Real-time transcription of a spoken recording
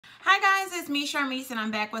Hi guys, it's me, Charmise, and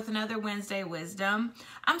I'm back with another Wednesday Wisdom.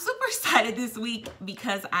 I'm super excited this week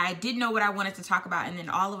because I didn't know what I wanted to talk about, and then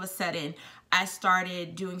all of a sudden I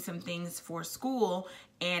started doing some things for school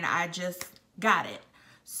and I just got it.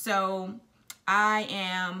 So I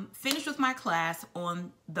am finished with my class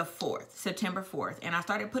on the 4th, September 4th, and I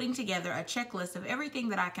started putting together a checklist of everything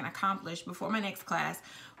that I can accomplish before my next class,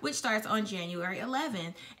 which starts on January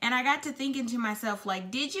 11th. And I got to thinking to myself,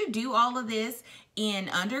 like, did you do all of this in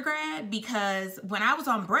undergrad? Because when I was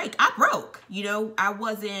on break, I broke. I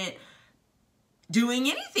wasn't doing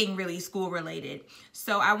anything really school related.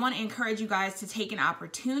 So I want to encourage you guys to take an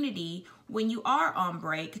opportunity when you are on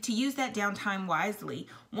break to use that downtime wisely.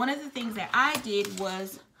 One of the things that I did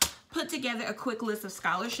was put together a quick list of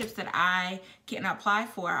scholarships that I can apply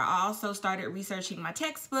for. I also started researching my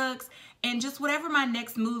textbooks and just whatever my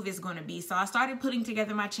next move is going to be. So I started putting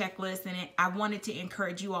together my checklist, and I wanted to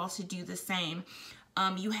encourage you all to do the same.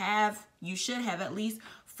 You should have at least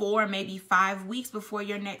 4, maybe 5 weeks before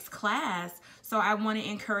your next class. So I want to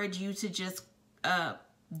encourage you to just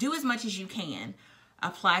do as much as you can.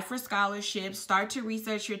 Apply for scholarships, start to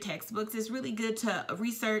research your textbooks. It's really good to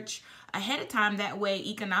research ahead of time. That way,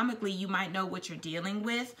 economically, you might know what you're dealing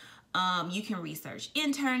with. You can research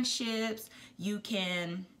internships. You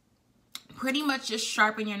can pretty much just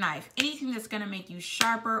sharpen your knife. Anything that's going to make you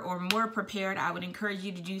sharper or more prepared, I would encourage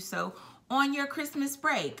you to do so on your Christmas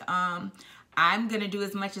break. I'm going to do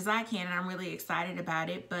as much as I can, and I'm really excited about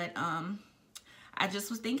it. But I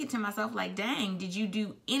just was thinking to myself, like, dang, did you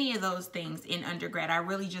do any of those things in undergrad? I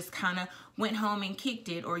really just kind of went home and kicked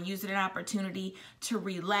it or used it an opportunity to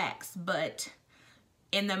relax. But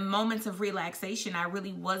in the moments of relaxation, I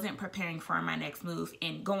really wasn't preparing for my next move.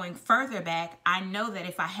 And going further back, I know that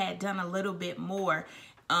if I had done a little bit more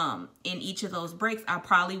in each of those breaks, I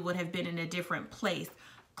probably would have been in a different place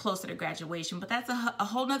closer to graduation. But that's a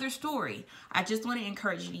whole nother story. I just want to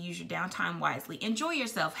encourage you to use your downtime wisely. Enjoy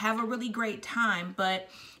yourself. Have a really great time. But,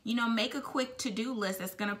 make a quick to-do list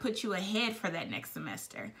that's going to put you ahead for that next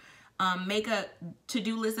semester. Make a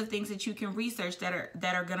to-do list of things that you can research that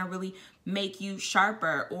are going to really make you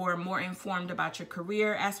sharper or more informed about your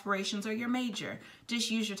career aspirations or your major. Just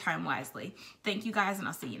use your time wisely. Thank you guys, and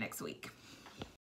I'll see you next week.